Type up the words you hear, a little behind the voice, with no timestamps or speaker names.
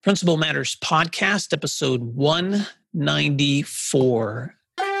Principal Matters Podcast, episode 194.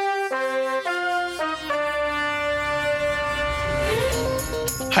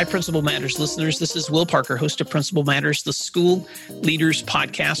 Hi, Principal Matters listeners. This is Will Parker, host of Principal Matters, the School Leaders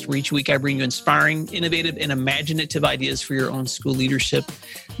Podcast, where each week I bring you inspiring, innovative, and imaginative ideas for your own school leadership.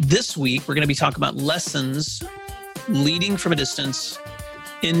 This week, we're going to be talking about lessons leading from a distance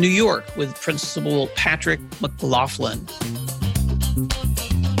in New York with Principal Patrick McLaughlin.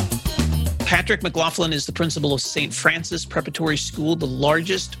 Patrick McLaughlin is the principal of St. Francis Preparatory School, the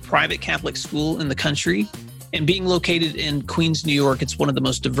largest private Catholic school in the country. And being located in Queens, New York, it's one of the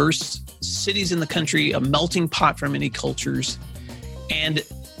most diverse cities in the country, a melting pot for many cultures. And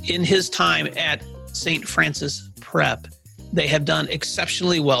in his time at St. Francis Prep, they have done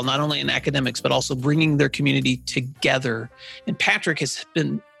exceptionally well, not only in academics, but also bringing their community together. And Patrick has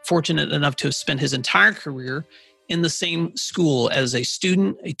been fortunate enough to have spent his entire career in the same school as a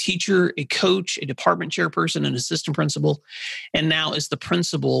student, a teacher, a coach, a department chairperson, an assistant principal, and now is the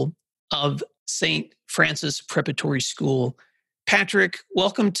principal of St. Francis Preparatory School. Patrick,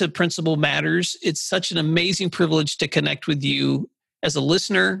 welcome to Principal Matters. It's such an amazing privilege to connect with you as a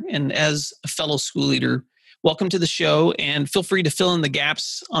listener and as a fellow school leader. Welcome to the show, and feel free to fill in the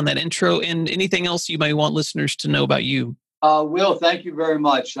gaps on that intro and anything else you might want listeners to know about you. Will, thank you very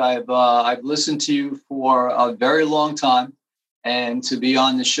much. I've listened to you for a very long time, and to be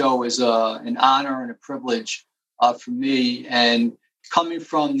on the show is an honor and a privilege for me. And coming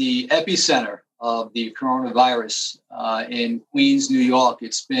from the epicenter of the coronavirus in Queens, New York,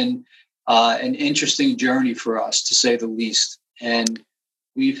 it's been an interesting journey for us, to say the least. And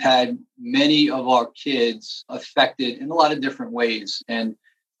we've had many of our kids affected in a lot of different ways. And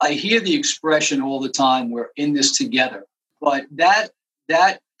I hear the expression all the time, we're in this together. But that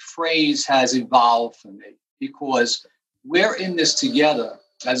phrase has evolved for me, because we're in this together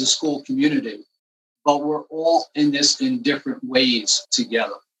as a school community, but we're all in this in different ways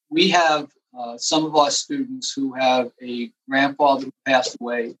together. We have some of our students who have a grandfather who passed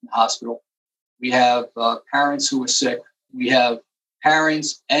away in the hospital. We have parents who are sick. We have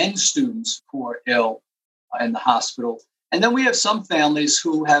parents and students who are ill in the hospital. And then we have some families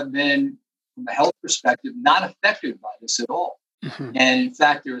who have been, from a health perspective, not affected by this at all. Mm-hmm. And in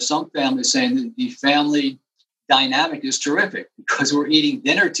fact, there are some families saying that the family dynamic is terrific because we're eating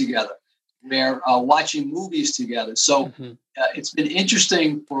dinner together. We're watching movies together. So it's been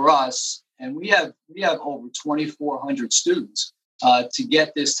interesting for us. And we have over 2,400 students to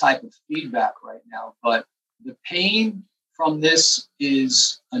get this type of feedback right now. But the pain from this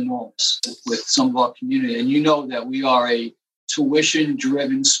is enormous with some of our community. And you know that we are a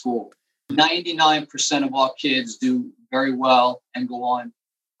tuition-driven school. 99% of our kids do very well and go on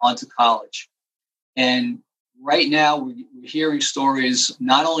to college. And right now, we're hearing stories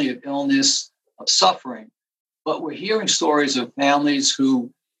not only of illness, of suffering, but we're hearing stories of families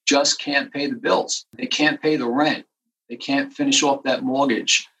who just can't pay the bills. They can't pay the rent. They can't finish off that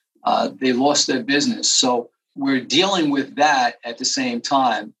mortgage. They lost their business. So we're dealing with that at the same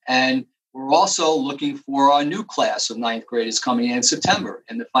time. And we're also looking for our new class of ninth graders coming in September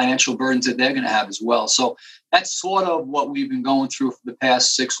and the financial burdens that they're going to have as well. So that's sort of what we've been going through for the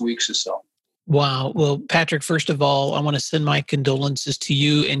past 6 weeks or so. Wow. Well, Patrick, first of all, I want to send my condolences to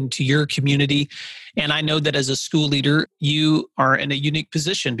you and to your community. And I know that as a school leader, you are in a unique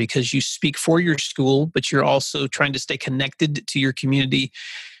position because you speak for your school, but you're also trying to stay connected to your community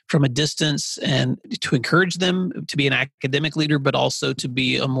from a distance and to encourage them to be an academic leader, but also to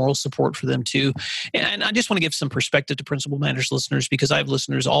be a moral support for them too. And I just want to give some perspective to Principal Matters listeners, because I have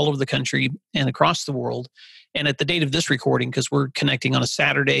listeners all over the country and across the world. And at the date of this recording, because we're connecting on a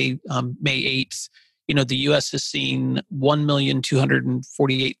Saturday, May 8th, the U.S. has seen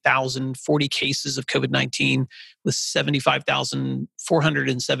 1,248,040 cases of COVID-19 with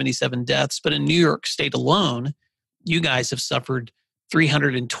 75,477 deaths. But in New York State alone, you guys have suffered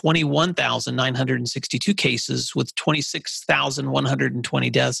 321,962 cases with 26,120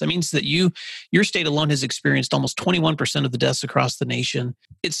 deaths. That means that your state alone has experienced almost 21% of the deaths across the nation.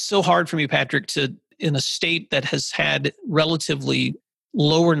 It's so hard for me, Patrick, in a state that has had relatively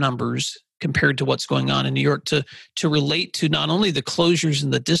lower numbers compared to what's going on in New York, to relate to not only the closures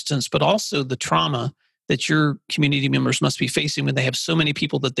and the distance, but also the trauma that your community members must be facing when they have so many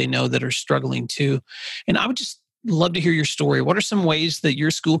people that they know that are struggling too. And I would just love to hear your story. What are some ways that your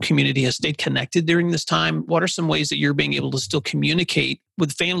school community has stayed connected during this time? What are some ways that you're being able to still communicate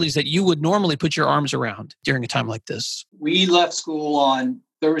with families that you would normally put your arms around during a time like this? We left school on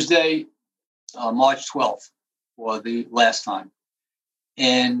Thursday, March 12th for the last time.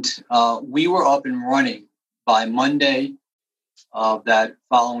 And we were up and running by Monday, that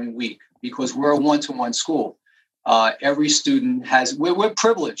following week, because we're a one-to-one school. Every student we're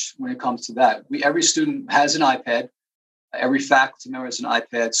privileged when it comes to that. Every student has an iPad. Every faculty member has an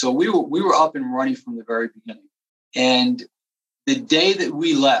iPad. So we were up and running from the very beginning. And the day that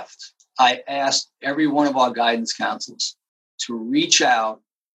we left, I asked every one of our guidance counselors to reach out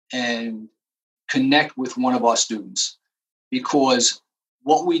and connect with one of our students, because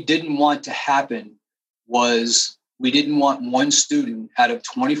what we didn't want to happen was we didn't want one student out of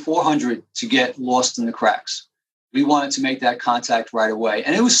 2,400 to get lost in the cracks. We wanted to make that contact right away.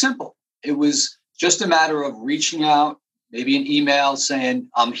 And it was simple. It was just a matter of reaching out, maybe an email saying,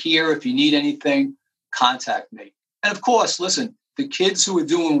 I'm here. If you need anything, contact me. And of course, listen, the kids who were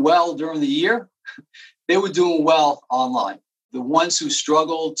doing well during the year, they were doing well online. The ones who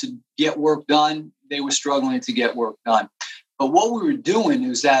struggled to get work done, they were struggling to get work done. But what we were doing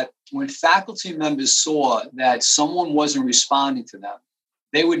is that when faculty members saw that someone wasn't responding to them,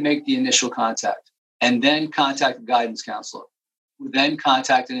 they would make the initial contact and then contact the guidance counselor, who then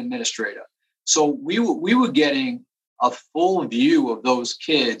contact an administrator. So we were getting a full view of those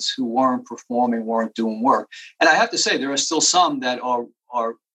kids who weren't performing, weren't doing work. And I have to say, there are still some that are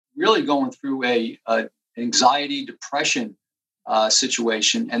really going through a anxiety, depression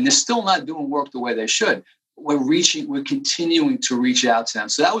situation, and they're still not doing work the way they should. We're continuing to reach out to them.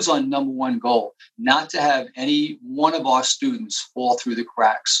 So that was our number one goal, not to have any one of our students fall through the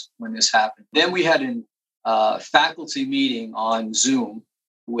cracks when this happened. Then we had a faculty meeting on Zoom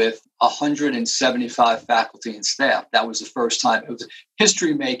with 175 faculty and staff. That was the first time. It was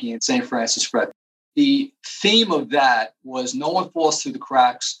history making in St. Francis Prep. The theme of that was no one falls through the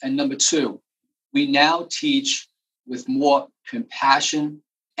cracks. And number two, we now teach with more compassion,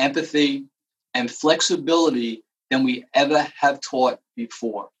 empathy, and flexibility than we ever have taught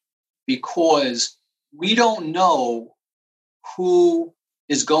before, because we don't know who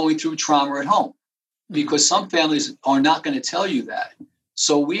is going through trauma at home, because some families are not going to tell you that.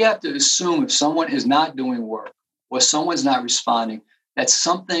 So we have to assume if someone is not doing work or someone's not responding, that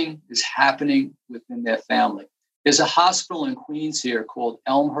something is happening within their family. There's a hospital in Queens here called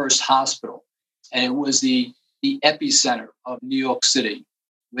Elmhurst Hospital, and it was the epicenter of New York City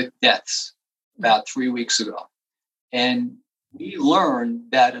with deaths about 3 weeks ago. And we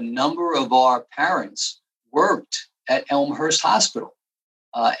learned that a number of our parents worked at Elmhurst Hospital.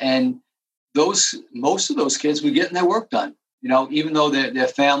 And most of those kids were getting their work done. You know, even though their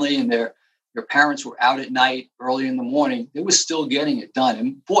family and their parents were out at night, early in the morning, they were still getting it done.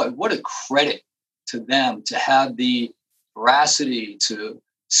 And boy, what a credit to them to have the veracity to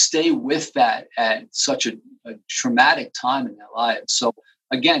stay with that at such a traumatic time in their lives. So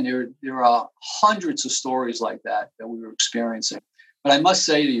again, there are hundreds of stories like that we were experiencing. But I must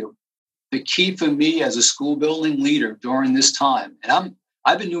say to you, the key for me as a school building leader during this time, and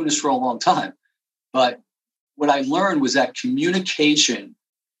I've been doing this for a long time, but what I learned was that communication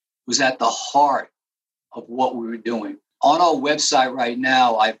was at the heart of what we were doing. On our website right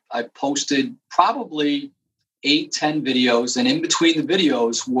now, I've posted probably 8-10 videos, and in between the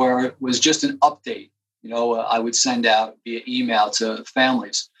videos was just an update. I would send out via email to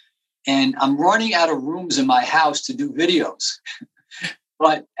families. And I'm running out of rooms in my house to do videos.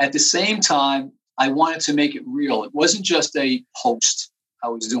 But at the same time, I wanted to make it real. It wasn't just a post I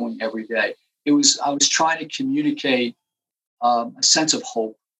was doing every day. I was trying to communicate a sense of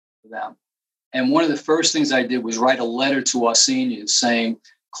hope for them. And one of the first things I did was write a letter to our seniors saying,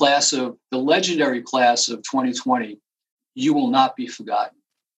 the legendary class of 2020, you will not be forgotten.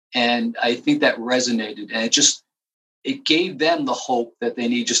 And I think that resonated, and it gave them the hope that they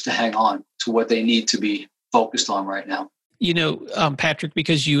need just to hang on to what they need to be focused on right now. Patrick,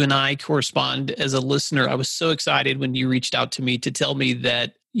 because you and I correspond as a listener, I was so excited when you reached out to me to tell me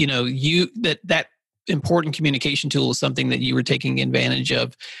that, that important communication tool is something that you were taking advantage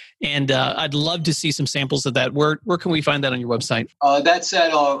of. And I'd love to see some samples of that. Where can we find that on your website? That's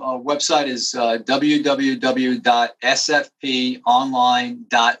at our website is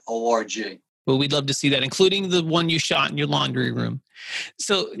www.sfponline.org. Well, we'd love to see that, including the one you shot in your laundry room.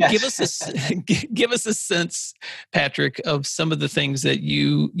 So yes. give us a sense, Patrick, of some of the things that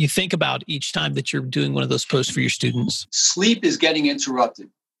you think about each time that you're doing one of those posts for your students. Sleep is getting interrupted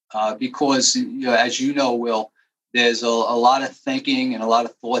because, as you know, Will, there's a lot of thinking and a lot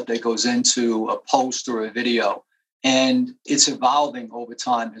of thought that goes into a post or a video, and it's evolving over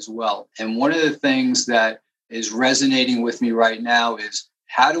time as well. And one of the things that is resonating with me right now is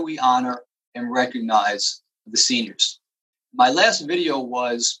how do we honor and recognize the seniors? My last video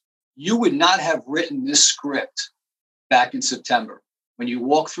was, you would not have written this script back in September when you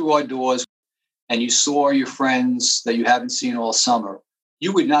walk through our doors. and you saw your friends that you haven't seen all summer,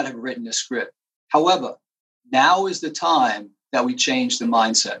 you would not have written a script. However, now is the time that we change the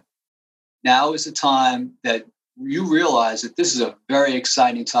mindset. Now is the time that you realize that this is a very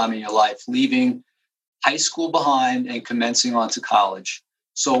exciting time in your life, leaving high school behind and commencing onto college.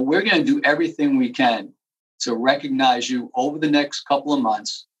 So we're going to do everything we can to recognize you over the next couple of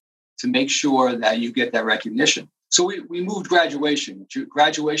months to make sure that you get that recognition. So we moved graduation.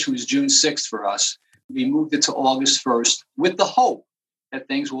 Graduation was June 6th for us. We moved it to August 1st with the hope that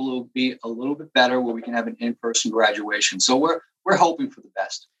things will be a little bit better where we can have an in-person graduation. So we're hoping for the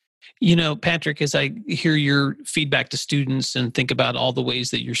best. You know, Patrick, as I hear your feedback to students and think about all the ways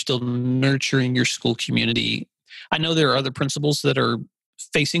that you're still nurturing your school community, I know there are other principals that are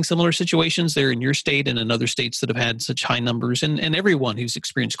facing similar situations there in your state and in other states that have had such high numbers. And everyone who's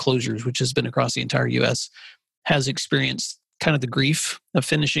experienced closures, which has been across the entire U.S., has experienced kind of the grief of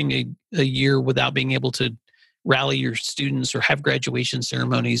finishing a year without being able to rally your students or have graduation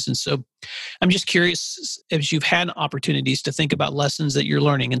ceremonies. And so I'm just curious, as you've had opportunities to think about lessons that you're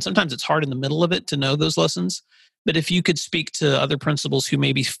learning, and sometimes it's hard in the middle of it to know those lessons, but if you could speak to other principals who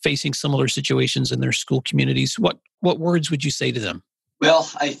may be facing similar situations in their school communities, what words would you say to them? Well,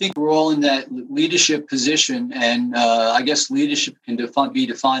 I think we're all in that leadership position, and I guess leadership can be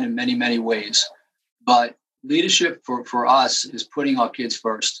defined in many, many ways. But leadership for us is putting our kids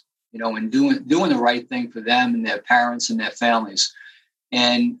first, and doing the right thing for them and their parents and their families,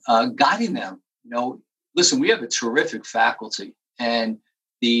 and guiding them. Listen, we have a terrific faculty, and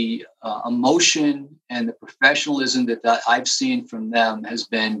the emotion and the professionalism that I've seen from them has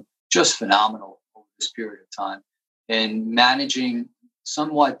been just phenomenal over this period of time, and managing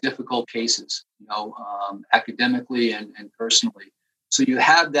somewhat difficult cases, academically and personally. So you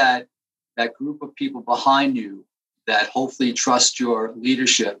have that group of people behind you that hopefully trust your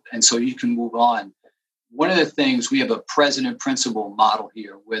leadership, and so you can move on. One of the things, we have a president-principal model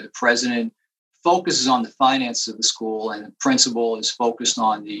here, where the president focuses on the finances of the school and the principal is focused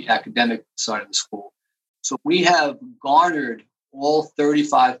on the academic side of the school. So we have garnered all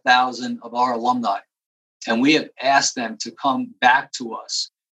 35,000 of our alumni, and we have asked them to come back to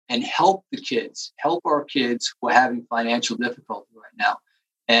us and help our kids who are having financial difficulty right now.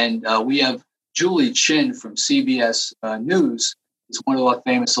 And we have Julie Chin from CBS News, is one of our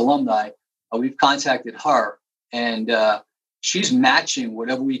famous alumni. We've contacted her, and she's matching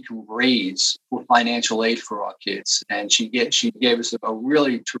whatever we can raise for financial aid for our kids. And she gave us a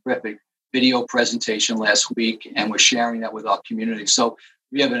really terrific video presentation last week, and we're sharing that with our community. So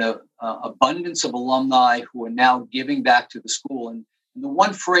we have an abundance of alumni who are now giving back to the school. And the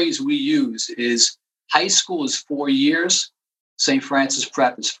one phrase we use is, high school is 4 years, St. Francis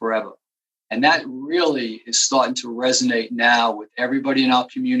Prep is forever. And that really is starting to resonate now with everybody in our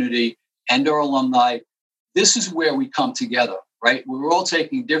community and our alumni. This is where we come together, right? We're all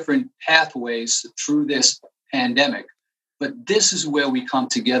taking different pathways through this pandemic, but this is where we come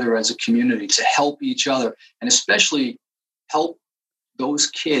together as a community to help each other, and especially help those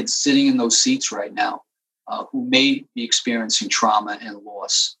kids sitting in those seats right now who may be experiencing trauma and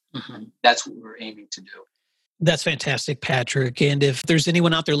loss. Mm-hmm. That's what we're aiming to do. That's fantastic, Patrick. And if there's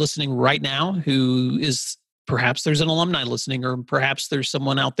anyone out there listening right now who is, perhaps there's an alumni listening, or perhaps there's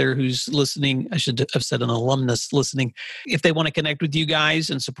someone out there who's listening, I should have said an alumnus listening, if they want to connect with you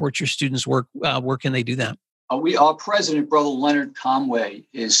guys and support your students' work, where can they do that? Our president, Brother Leonard Conway,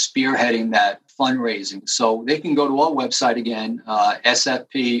 is spearheading that fundraising. So they can go to our website again,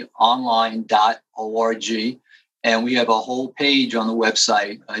 sfponline.org. And we have a whole page on the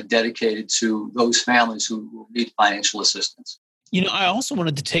website dedicated to those families who need financial assistance. I also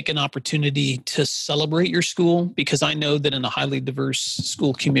wanted to take an opportunity to celebrate your school, because I know that in a highly diverse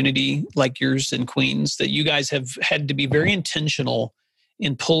school community like yours in Queens, that you guys have had to be very intentional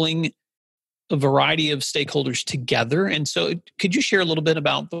in pulling a variety of stakeholders together. And so could you share a little bit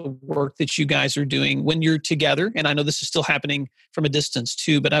about the work that you guys are doing when you're together? And I know this is still happening from a distance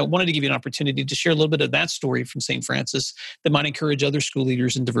too, but I wanted to give you an opportunity to share a little bit of that story from St. Francis that might encourage other school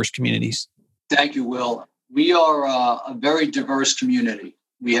leaders in diverse communities. Thank you, Will. We are a very diverse community.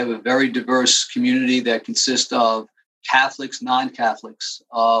 We have a very diverse community that consists of Catholics, non-Catholics,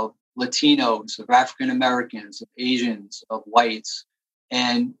 of Latinos, of African Americans, of Asians, of whites.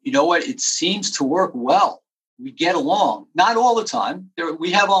 And you know what? It seems to work well. We get along. Not all the time.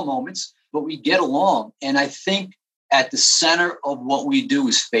 We have our moments, but we get along. And I think at the center of what we do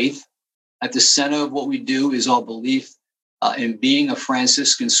is faith. At the center of what we do is our belief in being a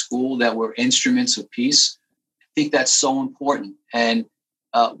Franciscan school, that we're instruments of peace. I think that's so important. And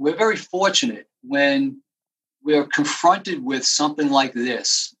we're very fortunate when we're confronted with something like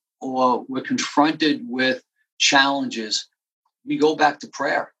this, or we're confronted with challenges, we go back to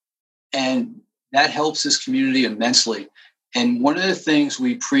prayer. And that helps this community immensely. And one of the things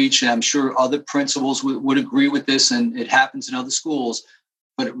we preach, and I'm sure other principals would agree with this, and it happens in other schools,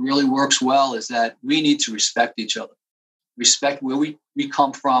 but it really works well, is that we need to respect each other, respect where we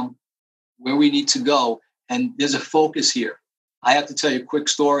come from, where we need to go. And there's a focus here. I have to tell you a quick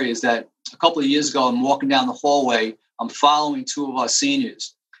story, is that a couple of years ago, I'm walking down the hallway, I'm following two of our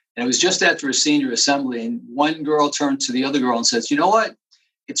seniors. And it was just after a senior assembly, and one girl turned to the other girl and says, "You know what?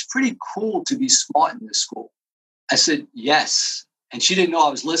 It's pretty cool to be smart in this school." I said, "Yes." And she didn't know I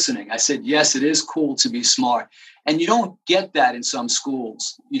was listening. I said, "Yes, it is cool to be smart." And you don't get that in some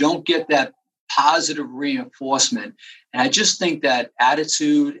schools. You don't get that positive reinforcement. And I just think that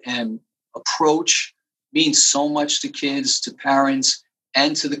attitude and approach means so much to kids, to parents,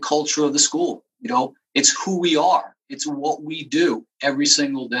 and to the culture of the school. It's who we are. It's what we do every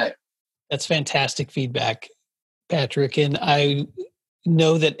single day. That's fantastic feedback, Patrick. And I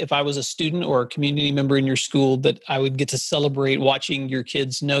know that if I was a student or a community member in your school, that I would get to celebrate watching your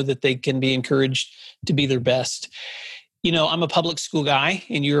kids know that they can be encouraged to be their best. I'm a public school guy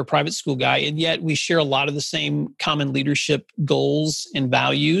and you're a private school guy, and yet we share a lot of the same common leadership goals and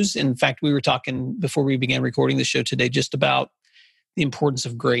values. In fact, we were talking before we began recording the show today just about the importance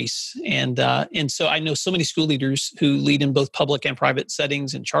of grace. And so I know so many school leaders who lead in both public and private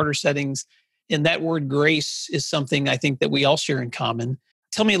settings and charter settings. And that word grace is something I think that we all share in common.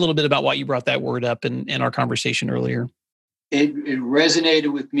 Tell me a little bit about why you brought that word up in our conversation earlier. It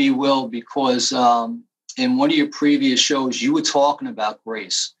resonated with me, Will, because in one of your previous shows, you were talking about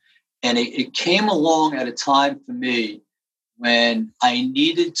grace. And it came along at a time for me when I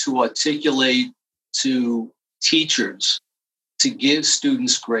needed to articulate to teachers to give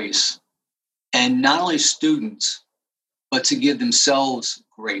students grace. And not only students, but to give themselves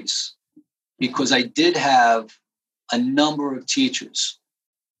grace. Because I did have a number of teachers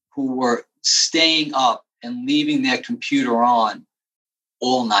who were staying up and leaving their computer on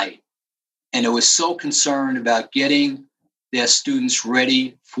all night. And it was so concerned about getting their students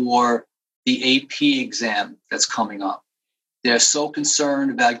ready for the AP exam that's coming up. They're so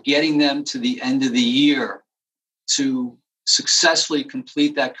concerned about getting them to the end of the year to successfully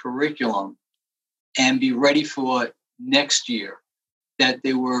complete that curriculum and be ready for next year, that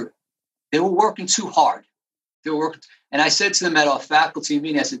they were working too hard. And I said to them at our faculty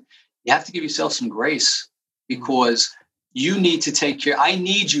meeting, I said, you have to give yourself some grace, because you need to take care. I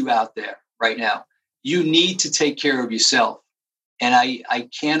need you out there right now. You need to take care of yourself. And I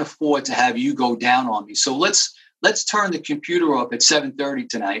can't afford to have you go down on me. So let's turn the computer off at 7:30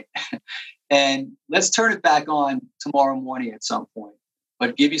 tonight. And let's turn it back on tomorrow morning at some point.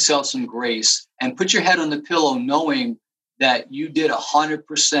 But give yourself some grace and put your head on the pillow knowing that you did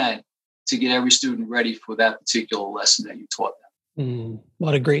 100% to get every student ready for that particular lesson that you taught them.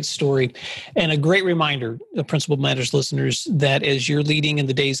 What a great story. And a great reminder, Principal Matters listeners, that as you're leading in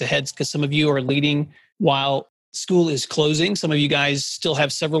the days ahead, because some of you are leading while school is closing. Some of you guys still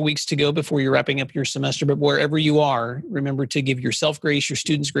have several weeks to go before you're wrapping up your semester. But wherever you are, remember to give yourself grace, your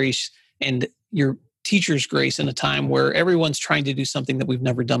students grace, and your teachers grace in a time where everyone's trying to do something that we've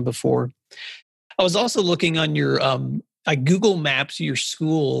never done before. I was also looking on your I Google Maps your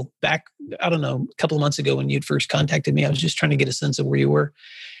school back, I don't know, a couple of months ago when you'd first contacted me. I was just trying to get a sense of where you were.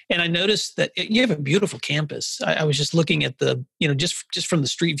 And I noticed that you have a beautiful campus. I was just looking at the, just from the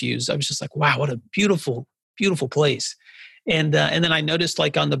street views, I was just like, wow, what a beautiful, beautiful place. And then I noticed,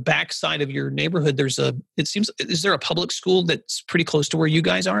 like, on the back side of your neighborhood, is there a public school that's pretty close to where you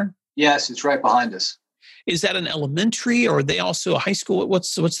guys are? Yes, it's right behind us. Is that an elementary, or are they also a high school?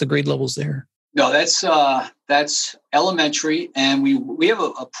 What's the grade levels there? No, that's elementary, and we have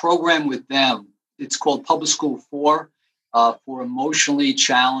a program with them. It's called Public School 4 for emotionally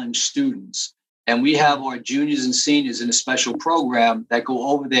challenged students, and we have our juniors and seniors in a special program that go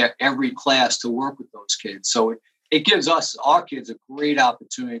over there every class to work with those kids. So it gives our kids a great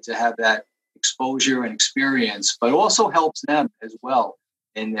opportunity to have that exposure and experience, but also helps them as well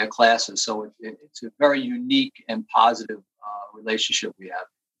in their classes. So it's a very unique and positive relationship we have.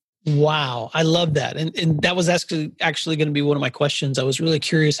 Wow. I love that. And that was actually going to be one of my questions. I was really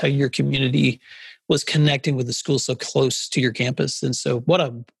curious how your community was connecting with the school so close to your campus. And so what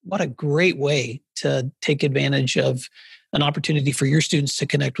a great way to take advantage of an opportunity for your students to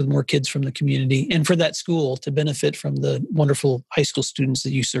connect with more kids from the community, and for that school to benefit from the wonderful high school students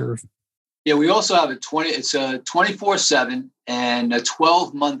that you serve. Yeah, we also have it's a 24/7 and a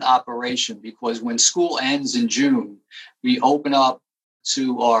 12-month operation, because when school ends in June, we open up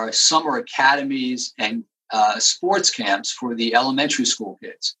to our summer academies and sports camps for the elementary school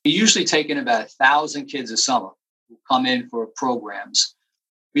kids. We usually take in about 1,000 kids a summer who come in for programs.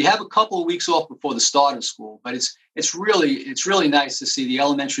 We have a couple of weeks off before the start of school, but it's really nice to see the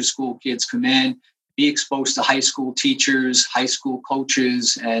elementary school kids come in, be exposed to high school teachers, high school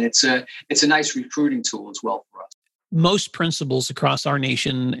coaches, and it's a nice recruiting tool as well for us. Most principals across our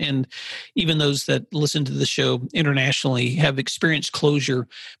nation, and even those that listen to the show internationally, have experienced closure,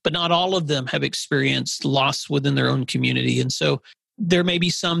 but not all of them have experienced loss within their own community. And so there may be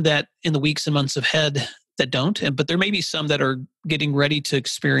some that in the weeks and months ahead that don't, but there may be some that are getting ready to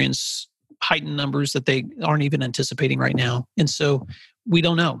experience heightened numbers that they aren't even anticipating right now. And so we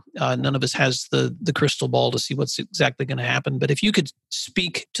don't know. None of us has the crystal ball to see what's exactly going to happen. But if you could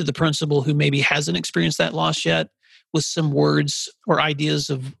speak to the principal who maybe hasn't experienced that loss yet, with some words or ideas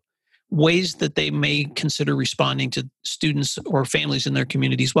of ways that they may consider responding to students or families in their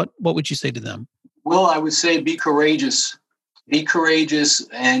communities, what would you say to them? Well, I would say be courageous. Be courageous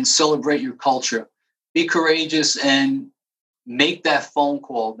and celebrate your culture. Be courageous and make that phone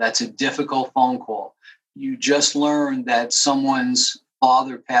call. That's a difficult phone call. You just learned that someone's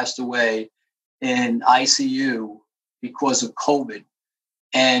father passed away in ICU because of COVID.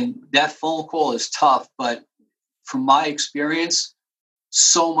 And that phone call is tough, but from my experience,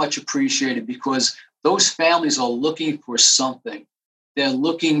 so much appreciated because those families are looking for something. They're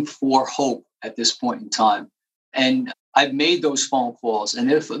looking for hope at this point in time. And I've made those phone calls,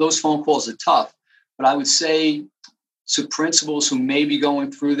 and if those phone calls are tough, but I would say to principals who may be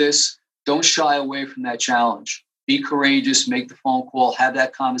going through this, don't shy away from that challenge. Be courageous, make the phone call, have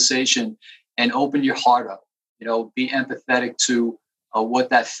that conversation, and open your heart up. Be empathetic to what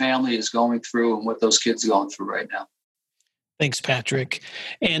that family is going through and what those kids are going through right now. Thanks, Patrick.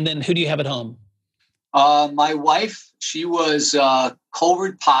 And then who do you have at home? My wife, she was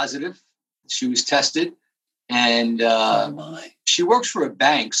COVID positive. She was tested, and she works for a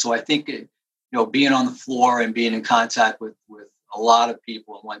bank. So I think, being on the floor and being in contact with a lot of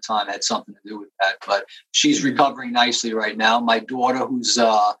people at one time had something to do with that. But she's recovering nicely right now. My daughter, who's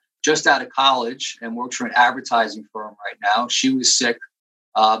just out of college and works for an advertising firm right now. She was sick,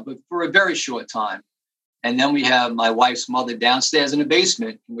 but for a very short time. And then we have my wife's mother downstairs in the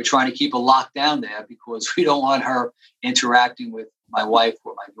basement. And we're trying to keep a lockdown there because we don't want her interacting with my wife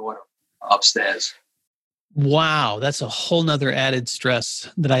or my daughter upstairs. Wow, that's a whole nother added stress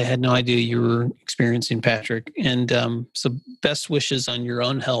that I had no idea you were experiencing, Patrick. And so best wishes on your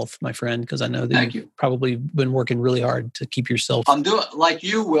own health, my friend, because I know that you've probably been working really hard to keep yourself. I'm doing like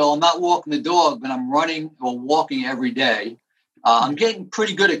you, Will. I'm not walking the dog, but I'm running or walking every day. I'm getting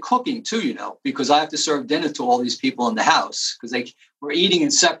pretty good at cooking too, because I have to serve dinner to all these people in the house because we're eating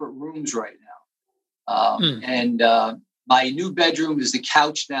in separate rooms right now. And my new bedroom is the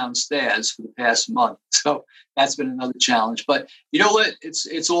couch downstairs for the past month. So that's been another challenge. But you know what?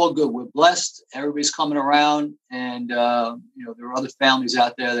 It's all good. We're blessed. Everybody's coming around. And, there are other families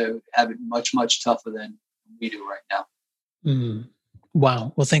out there that have it much, much tougher than we do right now.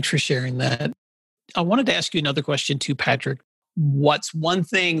 Wow. Well, thanks for sharing that. I wanted to ask you another question too, Patrick. What's one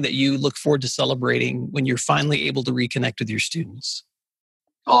thing that you look forward to celebrating when you're finally able to reconnect with your students?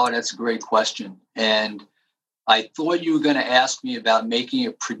 Oh, that's a great question. And I thought you were going to ask me about making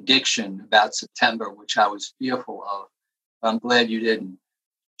a prediction about September, which I was fearful of. I'm glad you didn't.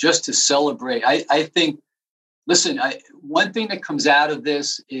 Just to celebrate, I think, listen, one thing that comes out of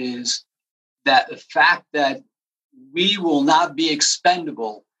this is that the fact that we will not be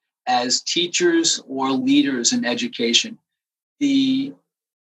expendable as teachers or leaders in education. The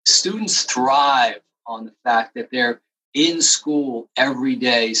students thrive on the fact that they're in school every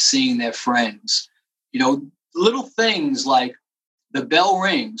day, seeing their friends. Little things like the bell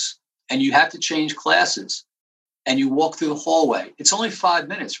rings and you have to change classes and you walk through the hallway. It's only 5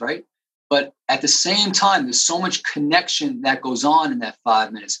 minutes, right? But at the same time, there's so much connection that goes on in that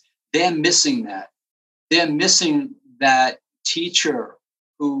 5 minutes. They're missing that. They're missing that teacher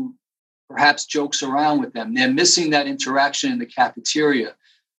who perhaps jokes around with them. They're missing that interaction in the cafeteria.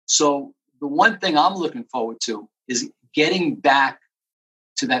 So the one thing I'm looking forward to is getting back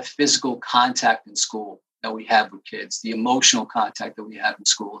to that physical contact in school that we have with kids, the emotional contact that we have in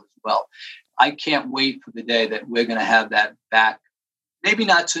school as well. I can't wait for the day that we're going to have that back. Maybe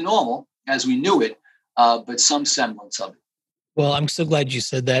not to normal as we knew it, but some semblance of it. Well, I'm so glad you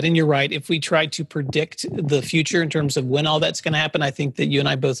said that. And you're right. If we try to predict the future in terms of when all that's going to happen, I think that you and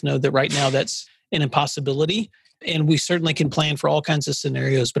I both know that right now that's an impossibility. And we certainly can plan for all kinds of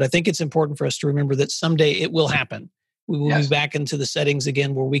scenarios. But I think it's important for us to remember that someday it will happen. We will be back into the settings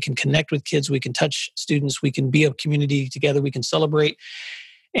again where we can connect with kids, we can touch students, we can be a community together, we can celebrate.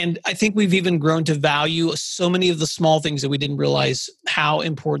 And I think we've even grown to value so many of the small things that we didn't realize how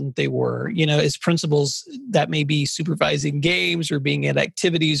important they were. As principals, that may be supervising games or being at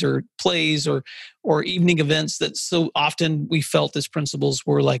activities or plays or evening events that so often we felt as principals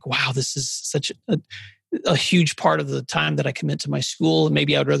were like, wow, this is such a huge part of the time that I commit to my school. And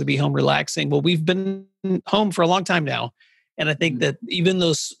maybe I'd rather be home relaxing. Well, we've been home for a long time now. And I think that even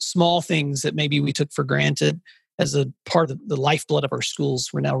those small things that maybe we took for granted as a part of the lifeblood of our schools,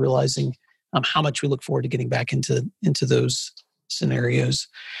 we're now realizing how much we look forward to getting back into those scenarios.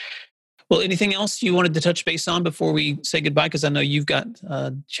 Well, anything else you wanted to touch base on before we say goodbye? Because I know you've got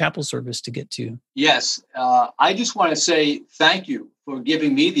chapel service to get to. Yes. I just want to say thank you for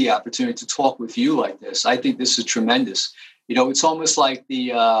giving me the opportunity to talk with you like this. I think this is tremendous. It's almost like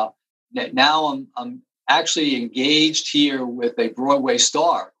now I'm actually engaged here with a Broadway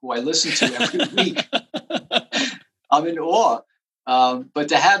star who I listen to every week. I'm in awe. But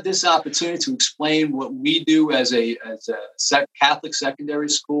to have this opportunity to explain what we do as a Catholic secondary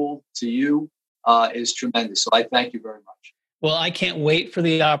school to you is tremendous. So I thank you very much. Well, I can't wait for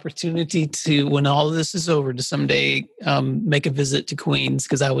the opportunity to, when all of this is over, to someday make a visit to Queens,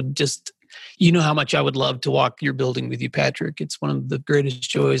 because I would just, how much I would love to walk your building with you, Patrick. It's one of the greatest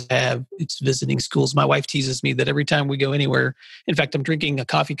joys I have. It's visiting schools. My wife teases me that every time we go anywhere, in fact, I'm drinking a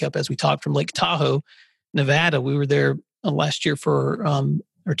coffee cup as we talk from Lake Tahoe, Nevada. We were there last year or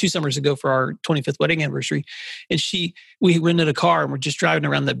 2 summers ago for our 25th wedding anniversary. And we rented a car and we're just driving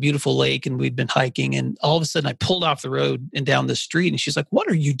around that beautiful lake, and we'd been hiking. And all of a sudden I pulled off the road and down the street, and she's like, "What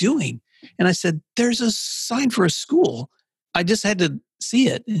are you doing?" And I said, "There's a sign for a school. I just had to see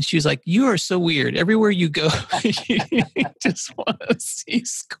it." And she was like, "You are so weird. Everywhere you go, you just want to see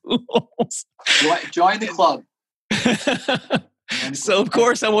schools." Join the club. So of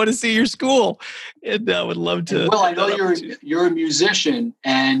course I want to see your school, and I would love to. Well, I know you're a musician,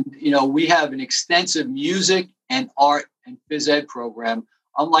 and we have an extensive music and art and phys ed program.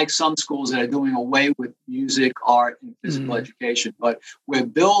 Unlike some schools that are doing away with music, art, and physical education, but we're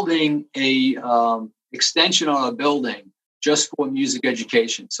building a extension on a building just for music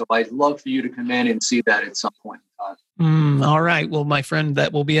education. So I'd love for you to come in and see that at some point in time. All right. Well, my friend,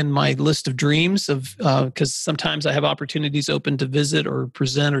 that will be in my list of dreams because sometimes I have opportunities open to visit or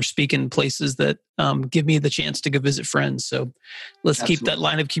present or speak in places that give me the chance to go visit friends. So let's keep that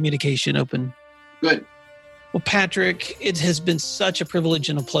line of communication open. Good. Well, Patrick, it has been such a privilege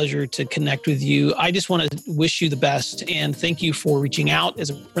and a pleasure to connect with you. I just want to wish you the best and thank you for reaching out as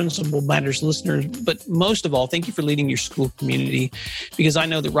a Principal Matters listener. But most of all, thank you for leading your school community, because I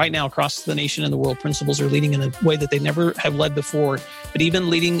know that right now across the nation and the world, principals are leading in a way that they never have led before. But even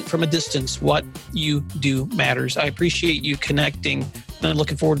leading from a distance, what you do matters. I appreciate you connecting, and I'm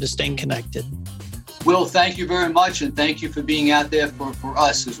looking forward to staying connected. Will, thank you very much, and thank you for being out there for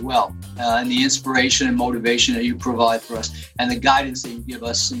us as well, and the inspiration and motivation that you provide for us, and the guidance that you give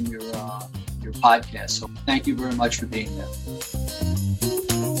us in your podcast. So thank you very much for being there.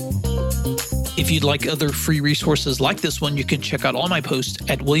 If you'd like other free resources like this one, you can check out all my posts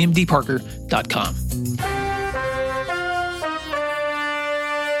at williamdparker.com.